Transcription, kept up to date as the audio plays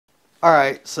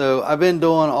Alright, so I've been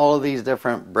doing all of these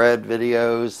different bread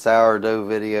videos, sourdough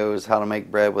videos, how to make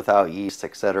bread without yeast,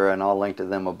 etc. And I'll link to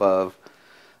them above.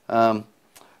 But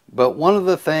one of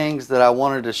the things that I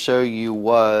wanted to show you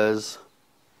was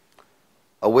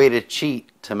a way to cheat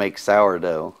to make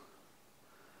sourdough.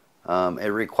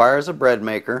 It requires a bread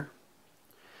maker,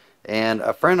 and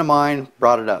a friend of mine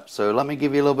brought it up. So let me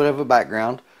give you a little bit of a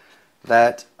background.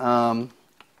 That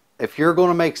if you're going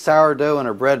to make sourdough in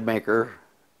a bread maker,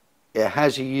 it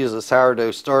has you use a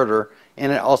sourdough starter,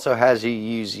 and it also has you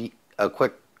use a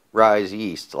quick rise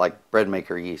yeast, like bread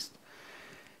maker yeast.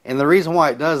 And the reason why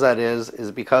it does that is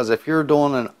because if you're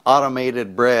doing an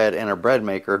automated bread in a bread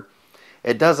maker,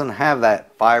 it doesn't have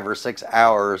that 5 or 6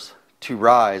 hours to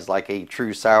rise like a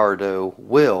true sourdough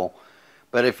will.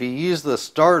 But if you use the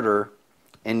starter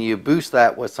and you boost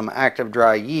that with some active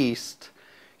dry yeast,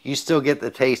 you still get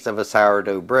the taste of a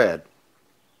sourdough bread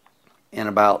in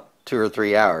about 2 or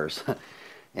 3 hours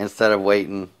instead of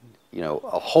waiting, you know,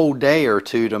 a whole day or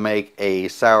two to make a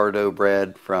sourdough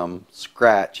bread from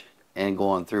scratch and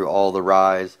going through all the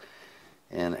rise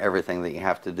and everything that you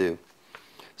have to do.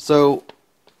 So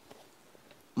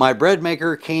my bread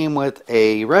maker came with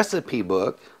a recipe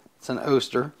book. It's an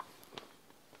Oster,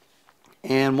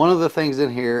 and one of the things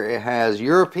in here, it has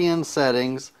European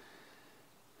settings,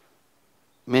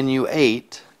 menu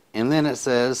 8, and then it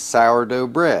says sourdough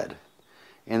bread.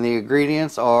 And the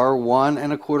ingredients are 1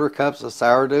 1/4 cups of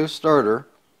sourdough starter,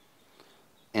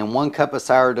 and 1 cup of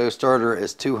sourdough starter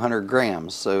is 200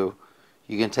 grams. So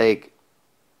you can take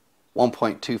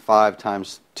 1.25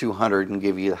 times 200 and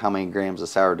give you how many grams of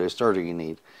sourdough starter you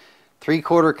need.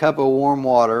 3/4 cup of warm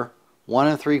water,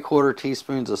 1 3/4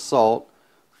 teaspoons of salt,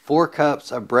 4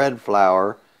 cups of bread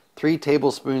flour, 3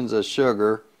 tablespoons of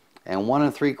sugar, and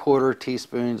 1 3/4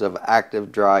 teaspoons of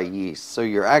active dry yeast. So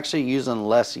you're actually using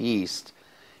less yeast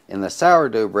in the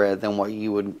sourdough bread than what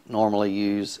you would normally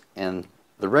use in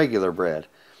the regular bread.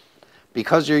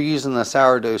 Because you're using the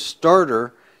sourdough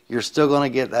starter, you're still going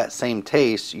to get that same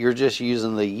taste. You're just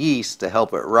using the yeast to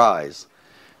help it rise.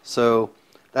 So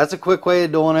that's a quick way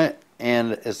of doing it.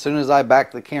 And as soon as I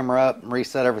back the camera up and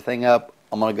reset everything up,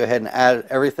 I'm going to go ahead and add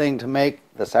everything to make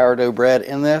the sourdough bread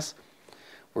in this.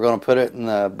 We're going to put it in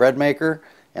the bread maker,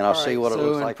 and I'll show you what it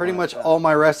looks like. Pretty much all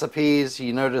my recipes,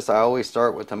 you notice I always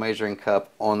start with the measuring cup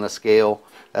on the scale.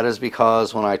 That is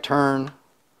because when I turn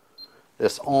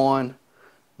this on,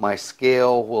 my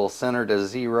scale will center to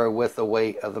 0 with the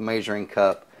weight of the measuring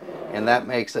cup, and that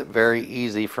makes it very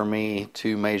easy for me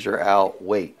to measure out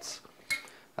weights.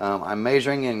 I'm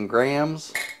measuring in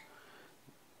grams.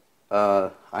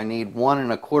 I need 1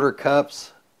 1/4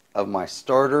 cups of my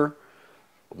starter.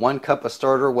 1 cup of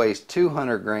starter weighs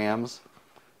 200 grams,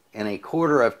 and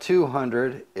 1/4 of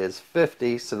 200 is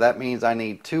 50, so that means I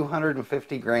need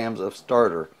 250 grams of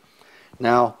starter.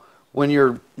 Now, when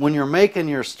you're making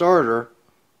your starter,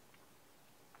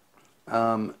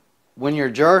 when your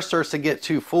jar starts to get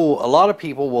too full, a lot of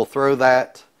people will throw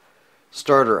that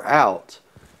starter out,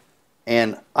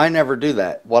 and I never do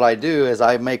that. What I do is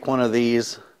I make one of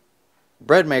these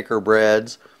bread maker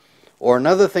breads. Or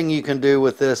another thing you can do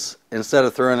with this, instead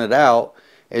of throwing it out,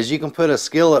 is you can put a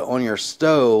skillet on your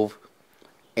stove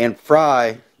and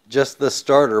fry just the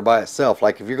starter by itself.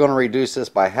 Like if you're going to reduce this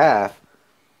by half,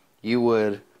 you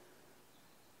would,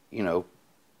 you know,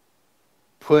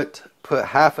 put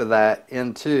half of that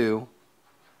into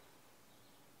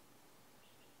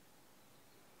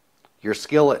your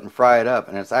skillet and fry it up,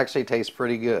 and it actually tastes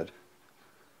pretty good.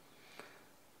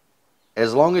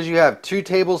 As long as you have 2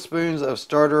 tablespoons of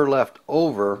starter left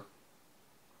over,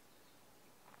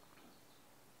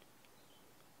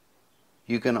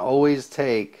 you can always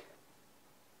take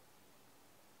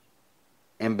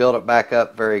and build it back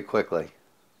up very quickly.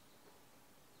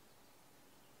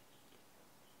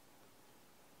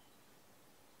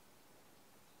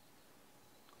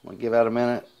 I'm going to give that a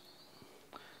minute.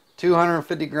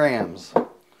 250 grams.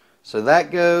 So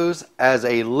that goes as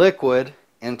a liquid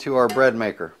into our bread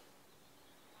maker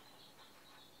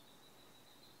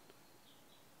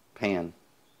pan.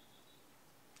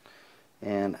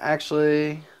 And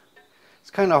actually, it's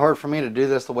kind of hard for me to do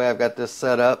this the way I've got this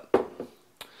set up.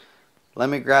 Let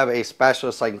me grab a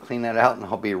spatula so I can clean that out, and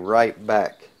I'll be right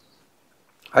back.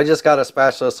 I just got a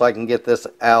spatula so I can get this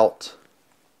out.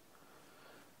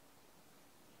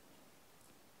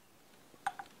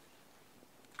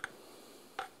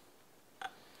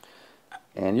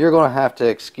 And you're going to have to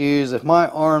excuse if my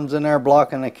arm's in there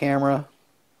blocking the camera.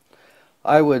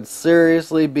 I would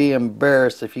seriously be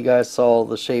embarrassed if you guys saw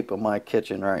the shape of my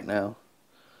kitchen right now.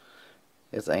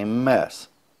 It's a mess.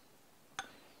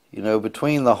 You know,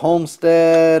 between the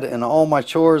homestead and all my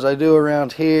chores I do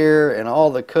around here and all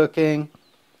the cooking,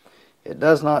 it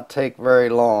does not take very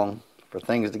long for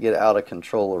things to get out of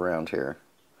control around here.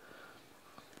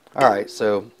 Alright,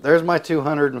 so there's my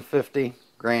 250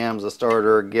 grams of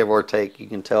starter, give or take. You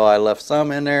can tell I left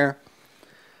some in there.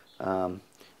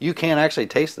 You can actually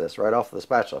taste this right off the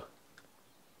spatula.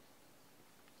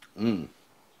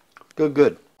 Good,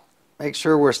 good. Make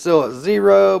sure we're still at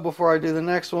 0 before I do the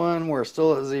next one. We're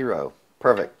still at 0.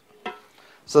 Perfect.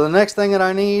 So the next thing that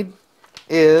I need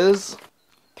is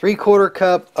 3/4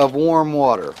 cup of warm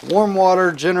water. Warm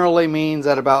water generally means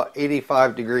at about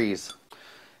 85 degrees.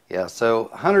 Yeah, so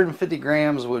 150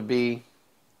 grams would be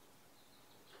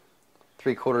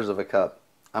 3/4 of a cup.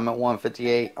 I'm at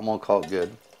 158. I'm going to call it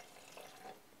good.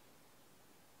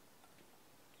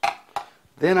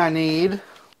 Then I need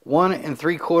 1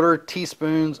 3/4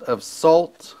 teaspoons of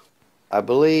salt. I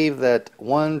believe that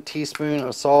 1 teaspoon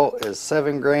of salt is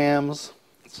 7 grams.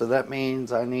 So that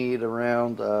means I need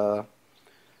around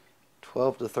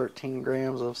 12 to 13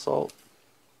 grams of salt.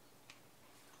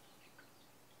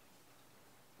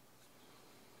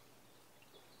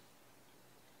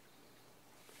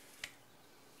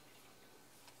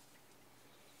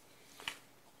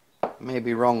 May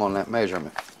be wrong on that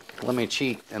measurement. Let me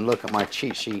cheat and look at my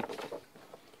cheat sheet.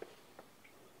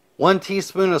 1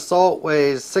 teaspoon of salt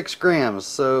weighs 6 grams,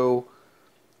 so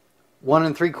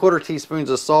 1 3/4 teaspoons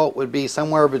of salt would be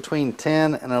somewhere between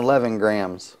 10 and 11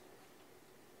 grams.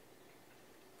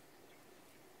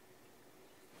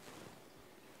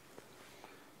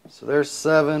 So there's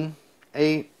 7,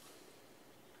 8.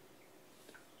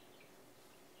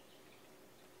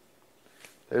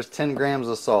 There's 10 grams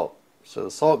of salt. So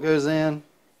the salt goes in.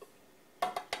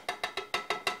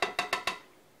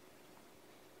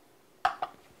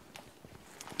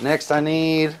 Next I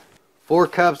need 4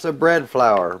 cups of bread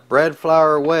flour. Bread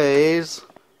flour weighs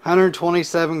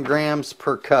 127 grams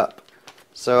per cup.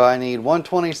 So I need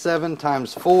 127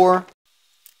 times 4.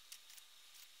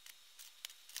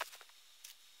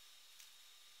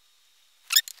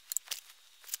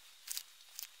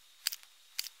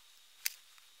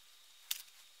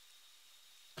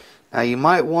 Now you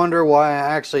might wonder why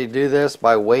I actually do this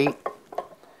by weight,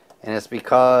 and it's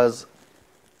because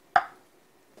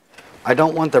I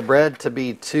don't want the bread to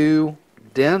be too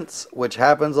dense, which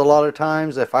happens a lot of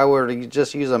times if I were to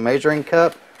just use a measuring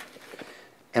cup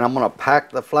and I'm going to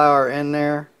pack the flour in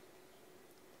there,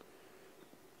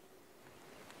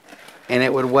 and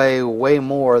it would weigh way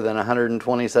more than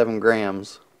 127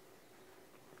 grams.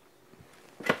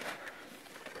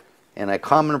 And a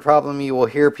common problem you will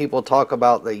hear people talk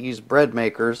about that use bread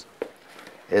makers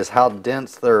is how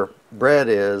dense their bread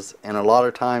is, and a lot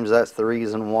of times that's the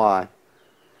reason why.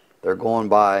 They're going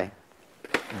by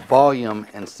volume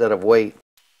instead of weight.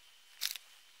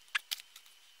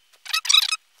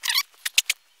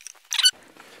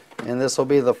 And this will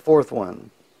be the 4th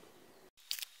one.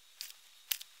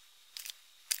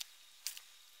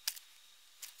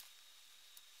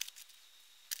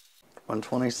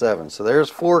 $127. So there's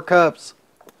 4 cups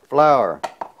flour.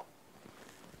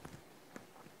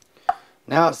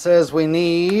 Now it says we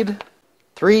need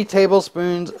 3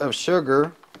 tablespoons of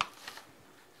sugar.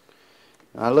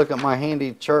 I look at my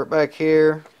handy chart back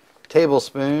here.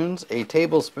 Tablespoons. A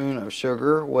tablespoon of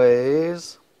sugar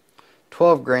weighs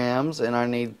 12 grams, and I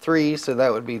need 3, so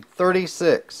that would be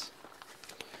 36.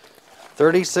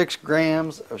 36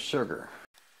 grams of sugar.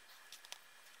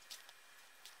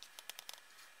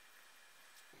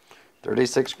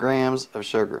 36 grams of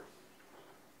sugar.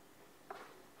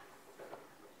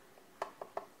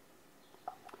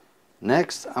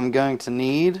 Next, I'm going to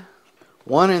need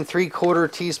 1 3/4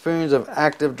 teaspoons of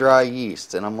active dry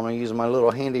yeast, and I'm going to use my little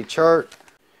handy chart.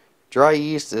 Dry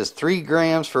yeast is 3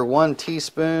 grams for 1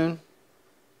 teaspoon.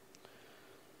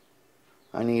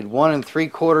 I need 1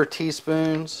 3/4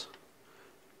 teaspoons,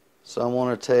 so I'm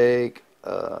going to take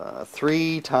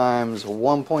 3 times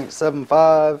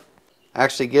 1.75.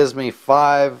 Actually gives me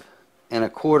 5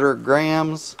 1/4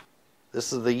 grams.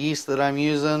 This is the yeast that I'm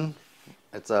using.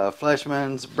 It's a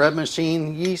Fleshman's bread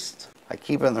machine yeast. I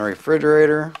keep it in the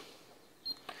refrigerator.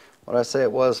 What I say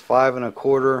it was 5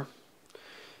 1/4.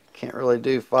 Can't really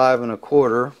do 5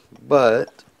 1/4,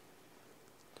 but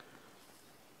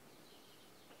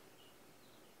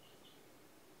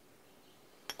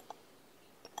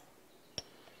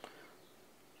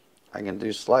I can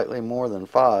do slightly more than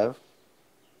 5.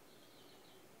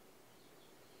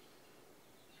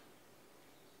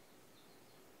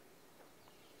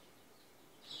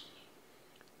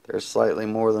 There's slightly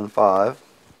more than 5.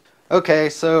 Okay,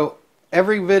 so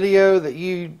every video that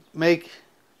you make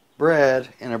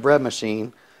bread in a bread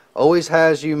machine, always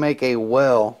has you make a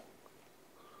well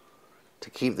to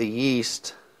keep the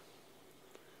yeast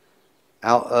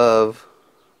out of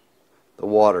the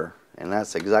water, and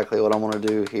that's exactly what I want to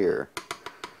do here.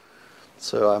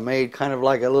 So I made kind of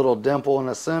like a little dimple in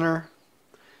the center.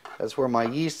 That's where my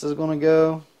yeast is going to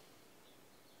go,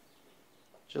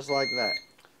 just like that.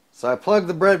 So I plug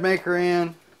the bread maker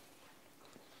in,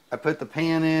 I put the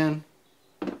pan in.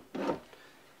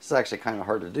 It's actually kind of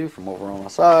hard to do from over on the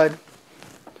side.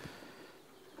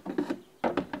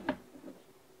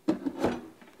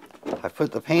 I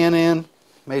put the pan in,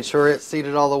 made sure it's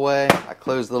seated all the way. I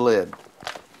closed the lid.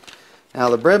 Now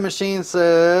the bread machine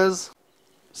says,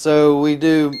 so we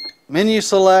do menu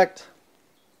select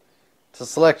to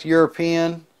select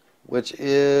European, which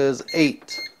is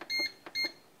 8.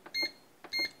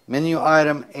 Menu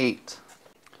item 8.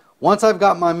 Once I've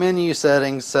got my menu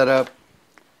settings set up,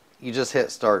 you just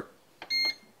hit start.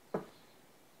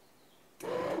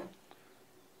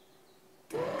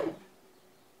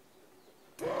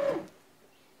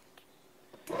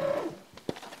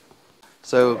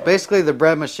 So basically the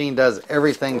bread machine does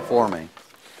everything for me.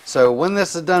 So when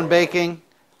this is done baking,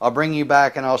 I'll bring you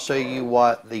back and I'll show you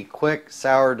what the quick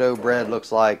sourdough bread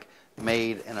looks like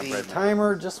made in a bread maker. The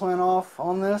timer just went off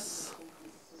on this,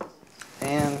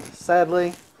 and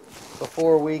sadly,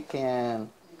 before we can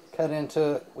cut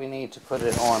into it, we need to put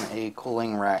it on a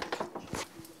cooling rack.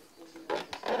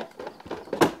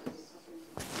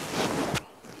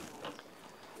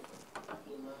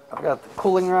 I've got the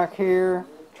cooling rack here.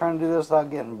 Trying to do this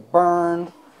without getting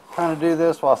burned. Trying to do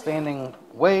this while standing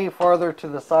way farther to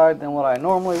the side than what I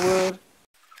normally would.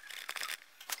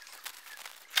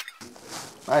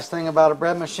 Nice thing about a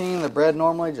bread machine, the bread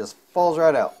normally just falls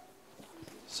right out.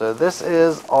 So this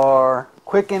is our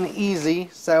quick and easy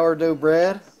sourdough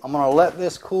bread. I'm going to let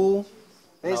this cool.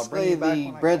 Basically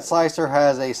the bread slicer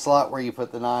has a slot where you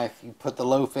put the knife. You put the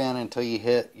loaf in until you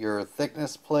hit your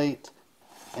thickness plate,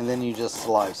 and then you just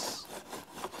slice.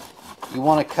 You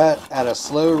want to cut at a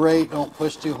slow rate, don't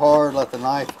push too hard, let the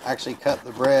knife actually cut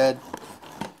the bread.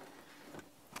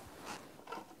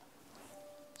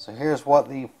 So here's what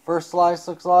the first slice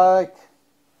looks like.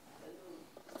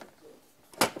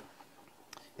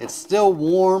 It's still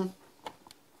warm.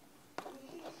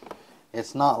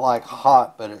 It's not like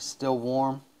hot, but it's still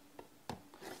warm.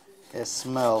 It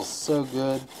smells so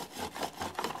good.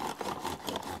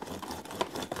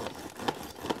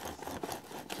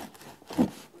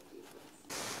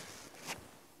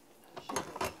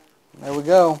 There we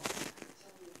go.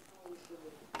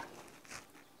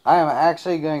 I am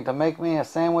actually going to make me a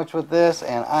sandwich with this,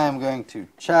 and I am going to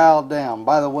chow down.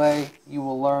 By the way, you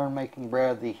will learn making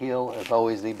bread, the heel is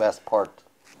always the best part.